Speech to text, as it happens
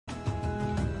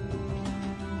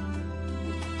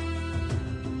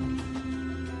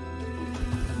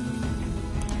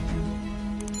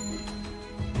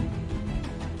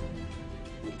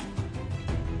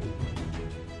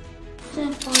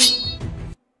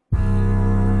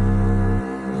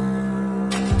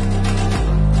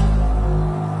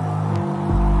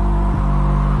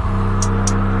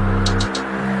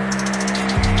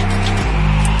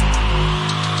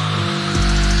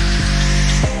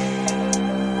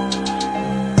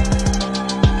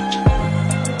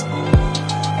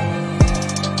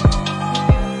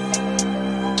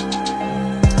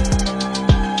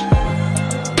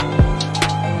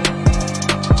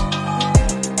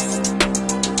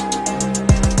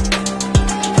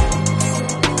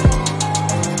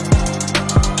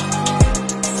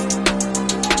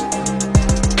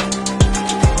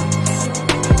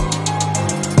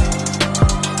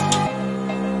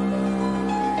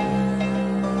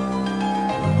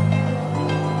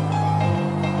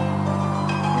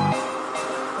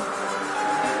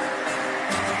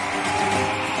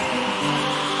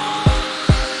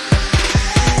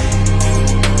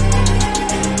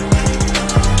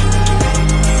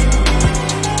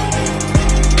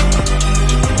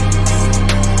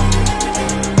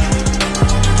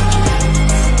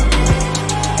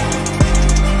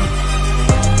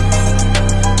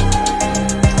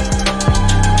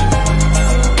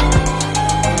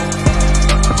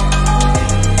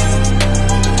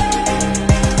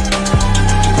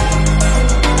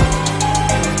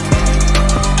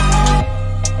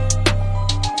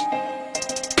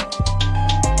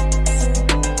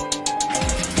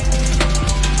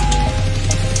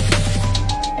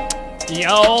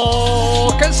Yo,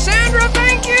 Cassandra,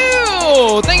 thank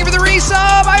you! Thank you for the resub,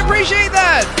 I appreciate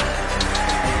that!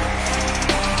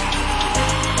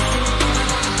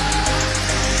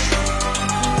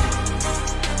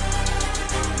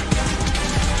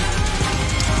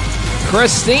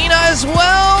 Christina as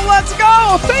well, let's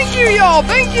go! Thank you, y'all,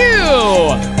 thank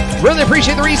you! Really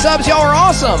appreciate the resubs, y'all are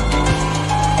awesome!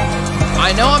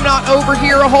 I know I'm not over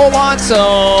here a whole lot,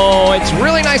 so it's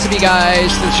really nice of you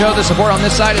guys to show the support on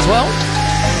this side as well.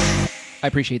 I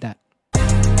appreciate that.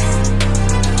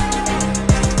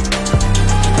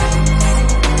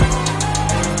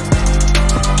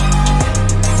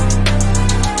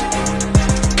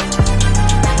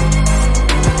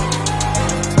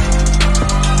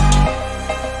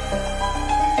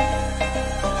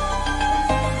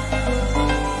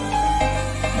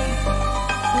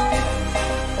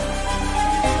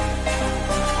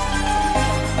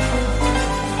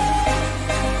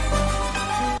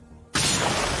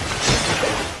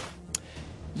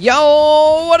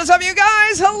 Yo, what is up, you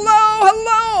guys? Hello,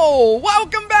 hello.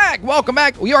 Welcome back. Welcome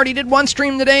back. We already did one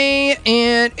stream today,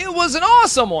 and it was an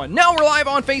awesome one. Now we're live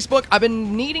on Facebook. I've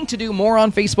been needing to do more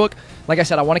on Facebook. Like I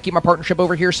said, I want to keep my partnership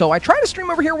over here, so I try to stream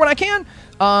over here when I can.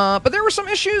 But there were some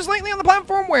issues lately on the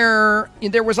platform where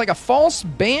there was like a false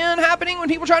ban happening when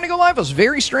people trying to go live. It was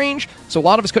very strange. So a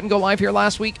lot of us couldn't go live here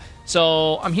last week.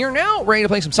 So I'm here now, ready to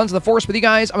play some Sons of the Forest with you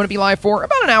guys. I'm going to be live for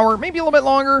about an hour, maybe a little bit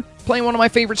longer, playing one of my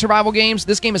favorite survival games.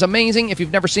 This game is amazing. If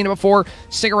you've never seen it before,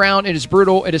 stick around. It is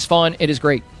brutal. It is fun. It is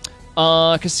great.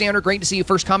 Cassandra, great to see you.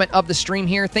 First comment of the stream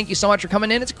here. Thank you so much for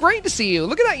coming in. It's great to see you.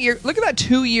 Look at that year. Look at that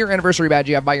 2-year anniversary badge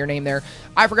you have by your name there.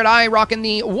 I forgot I rocking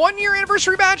the 1-year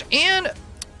anniversary badge, and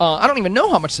I don't even know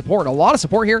how much support. A lot of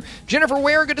support here. Jennifer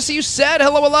Ware, good to see you. Said,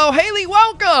 hello, hello. Haley,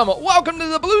 welcome. Welcome to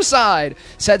the blue side.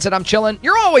 Said, I'm chilling.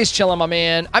 You're always chilling, my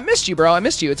man. I missed you, bro. I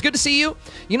missed you. It's good to see you.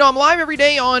 You know, I'm live every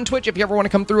day on Twitch. If you ever want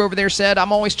to come through over there, Said,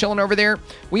 I'm always chilling over there.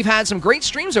 We've had some great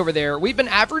streams over there. We've been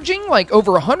averaging like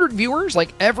over 100 viewers,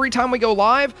 like every time we go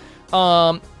live.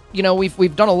 You know,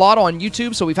 we've done a lot on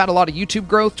YouTube, so we've had a lot of YouTube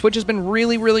growth. Twitch has been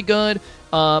really, really good.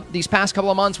 These past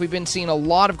couple of months, we've been seeing a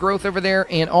lot of growth over there,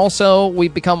 and also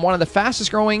we've become one of the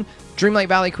fastest growing Dreamlight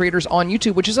Valley creators on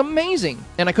YouTube, which is amazing.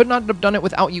 And I could not have done it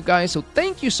without you guys, so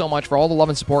thank you so much for all the love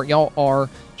and support. Y'all are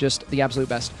just the absolute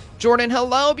best. Jordan,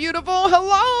 hello, beautiful,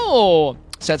 hello.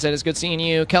 Said, it's good seeing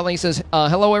you. Kelly says,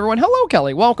 hello, everyone. Hello,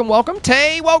 Kelly. Welcome, welcome.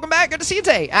 Tay, welcome back. Good to see you,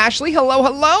 Tay. Ashley, hello,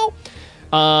 hello.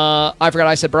 I forgot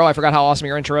I said, bro, I forgot how awesome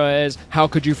your intro is. How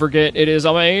could you forget? It is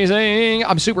amazing.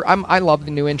 I love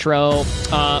the new intro.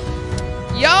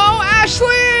 Yo,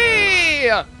 Ashley!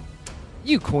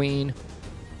 You queen.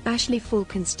 Ashley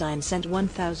Falkenstein sent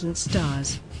 1,000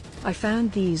 stars. I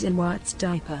found these in Wyatt's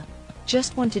diaper.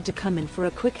 Just wanted to come in for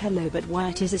a quick hello, but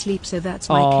Wyatt is asleep, so that's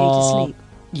my K to sleep.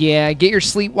 Yeah, get your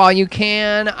sleep while you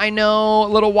can. I know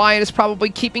little Wyatt is probably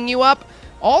keeping you up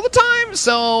all the time,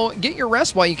 so get your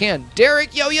rest while you can.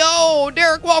 Derek, yo,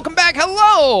 Derek, welcome back.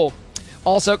 Hello.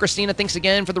 Also, Christina, thanks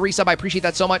again for the resub. I appreciate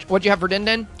that so much. What'd you have for Din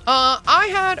Din?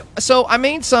 I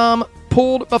made some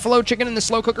pulled buffalo chicken in the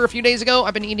slow cooker a few days ago.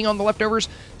 I've been eating on the leftovers.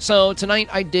 So tonight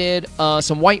I did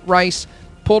some white rice,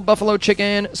 pulled buffalo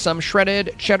chicken, some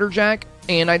shredded cheddar jack,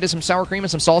 and I did some sour cream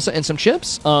and some salsa and some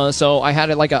chips. So I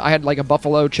had a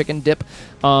buffalo chicken dip,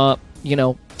 you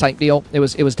know, type deal. It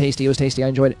was tasty. It was tasty. I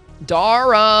enjoyed it.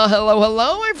 Dara,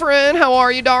 hello, my friend. How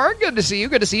are you, Dara? Good to see you.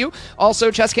 Good to see you. Also,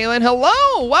 Chess Kaylin,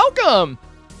 hello. Welcome.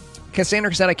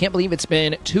 Cassandra said, I can't believe it's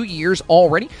been 2 years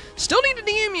already. Still need to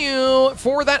DM you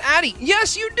for that Addy.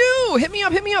 Yes, you do. Hit me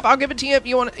up. I'll give it to you if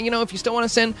you want. You know, if you still want to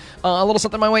send a little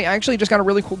something my way. I actually just got a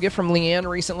really cool gift from Leanne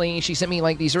recently. She sent me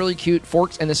like these really cute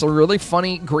forks and this really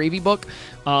funny gravy book.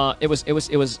 It was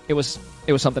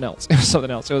something else. It was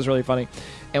something else. It was really funny.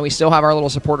 And we still have our little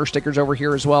supporter stickers over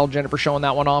here as well. Jennifer showing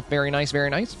that one off. Very nice, very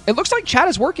nice. It looks like chat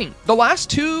is working. The last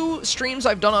 2 streams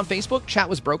I've done on Facebook, chat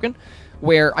was broken,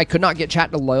 where I could not get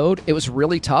chat to load. It was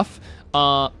really tough.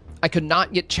 I could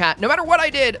not get chat. No matter what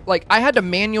I did, like, I had to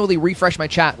manually refresh my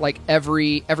chat, like,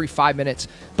 every 5 minutes.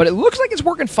 But it looks like it's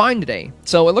working fine today.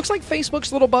 So it looks like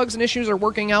Facebook's little bugs and issues are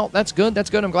working out. That's good. That's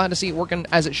good. I'm glad to see it working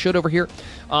as it should over here.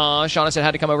 Shauna said,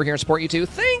 had to come over here and support you, too.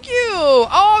 Thank you.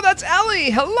 Oh, that's Ellie.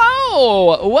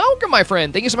 Hello. Welcome, my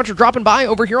friend. Thank you so much for dropping by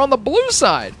over here on the blue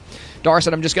side. Dara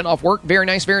said, I'm just getting off work. Very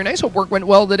nice, very nice. Hope work went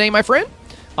well today, my friend.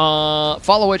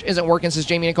 Follow which isn't working, says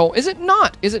Jamie Nicole. Is it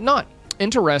not? Is it not?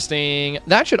 Interesting.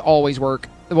 That should always work.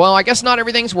 Well, I guess not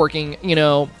everything's working, you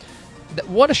know.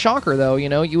 What a shocker, though, you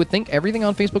know. You would think everything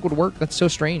on Facebook would work. That's so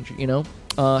strange, you know.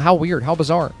 How weird, how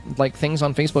bizarre. Like, things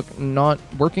on Facebook not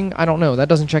working? I don't know. That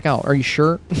doesn't check out. Are you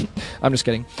sure? I'm just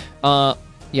kidding.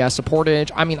 Yeah,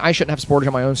 supportage. I mean, I shouldn't have supportage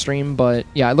on my own stream, but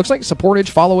yeah, it looks like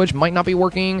supportage, followage might not be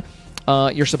working.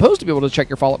 You're supposed to be able to check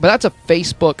your follow, but that's a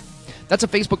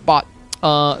Facebook bot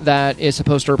that is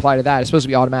supposed to reply to that. It's supposed to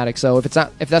be automatic. So if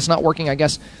that's not working, I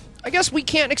guess we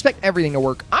can't expect everything to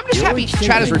work. I'm just happy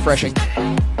chat is refreshing.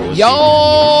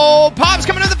 Yo, Pop's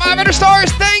coming to the 500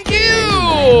 stars. Thank you.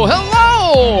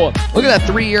 Hello. Look at that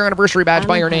 3-year anniversary badge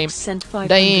by your name.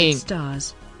 Dang.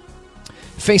 Stars.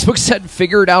 Facebook said,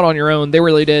 figure it out on your own. They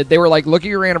really did. They were like, look at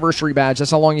your anniversary badge.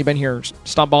 That's how long you've been here.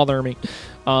 Stop bothering me.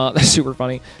 That's super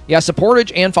funny. Yeah,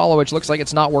 supportage and followage looks like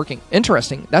it's not working.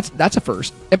 Interesting. That's a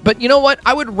first. But you know what?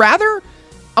 I would rather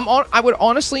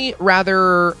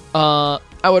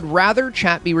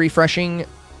chat be refreshing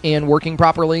and working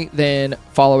properly than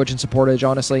followage and supportage,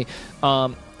 honestly.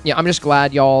 Yeah, I'm just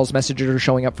glad y'all's messages are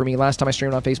showing up for me. Last time I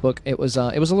streamed on Facebook, it was a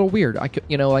little weird. I could,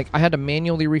 I had to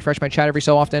manually refresh my chat every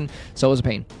so often, so it was a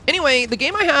pain. Anyway, the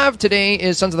game I have today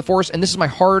is Sons of the Forest, and this is my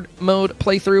hard mode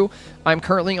playthrough. I'm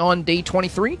currently on day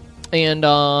 23, and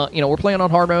we're playing on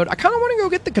hard mode. I kind of want to go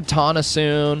get the katana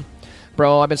soon.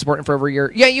 Bro, I've been supporting for over a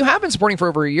year. Yeah, you have been supporting for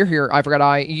over a year here. I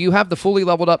forgot you have the fully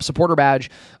leveled up supporter badge,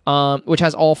 which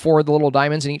has all 4 of the little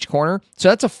diamonds in each corner. So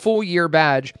that's a full year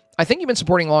badge. I think you've been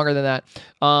supporting longer than that.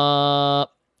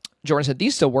 Jordan said,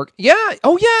 these still work. Yeah.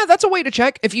 Oh, yeah. That's a way to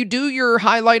check. If you do your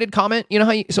highlighted comment, you know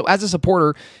how so as a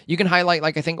supporter, you can highlight,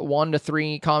 like, I think 1 to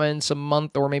 3 comments a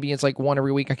month, or maybe it's like 1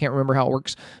 every week. I can't remember how it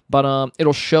works. But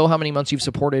it'll show how many months you've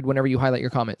supported whenever you highlight your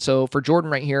comment. So for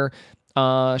Jordan right here,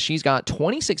 she's got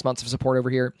 26 months of support over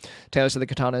here. Taylor said the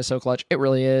katana is so clutch. It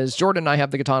really is. Jordan and I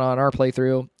have the katana on our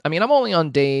playthrough. I mean, I'm only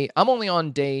on day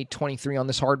 23 on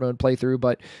this hard mode playthrough,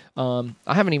 but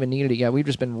I haven't even needed it yet. We've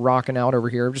just been rocking out over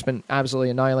here. We've just been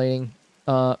absolutely annihilating.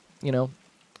 I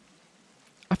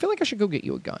feel like I should go get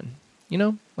you a gun.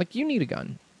 Like, you need a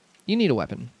gun. You need a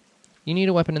weapon. You need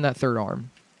a weapon in that third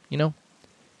arm. What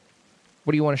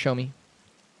do you want to show me?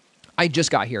 I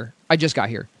just got here.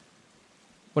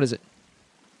 What is it?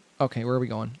 Okay, where are we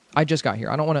going? I just got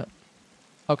here. I don't want to...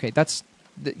 Okay, that's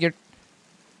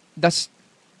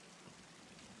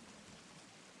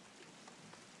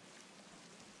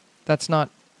not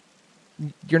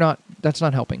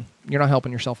helping. You're not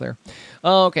helping yourself there.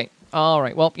 Okay. All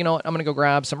right. Well, you know what? I'm going to go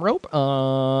grab some rope,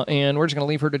 and we're just going to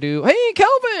leave her to do... Hey,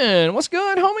 Kelvin! What's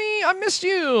good, homie? I missed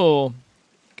you.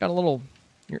 Got a little...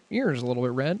 Your ear's a little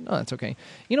bit red. Oh, that's okay.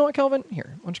 You know what, Kelvin?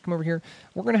 Here, why don't you come over here?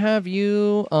 We're going to have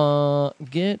you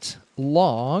get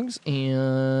logs,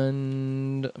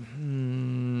 and...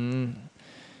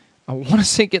 I want to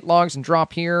say get logs and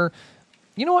drop here.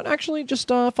 You know what? Actually, just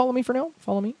follow me for now.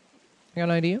 Follow me. I got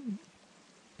an idea.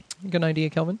 Good idea,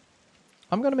 Kelvin.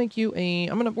 I'm going to make you a...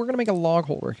 We're going to make a log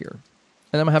holder here.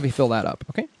 And I'm going to have you fill that up,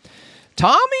 okay?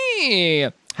 Tommy!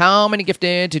 How many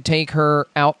gifted to take her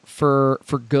out for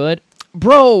good?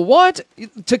 Bro, what?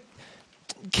 To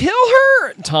kill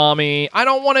her? Tommy, I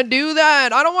don't want to do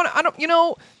that.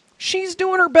 She's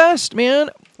doing her best, man.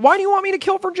 Why do you want me to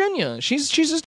kill Virginia? She's just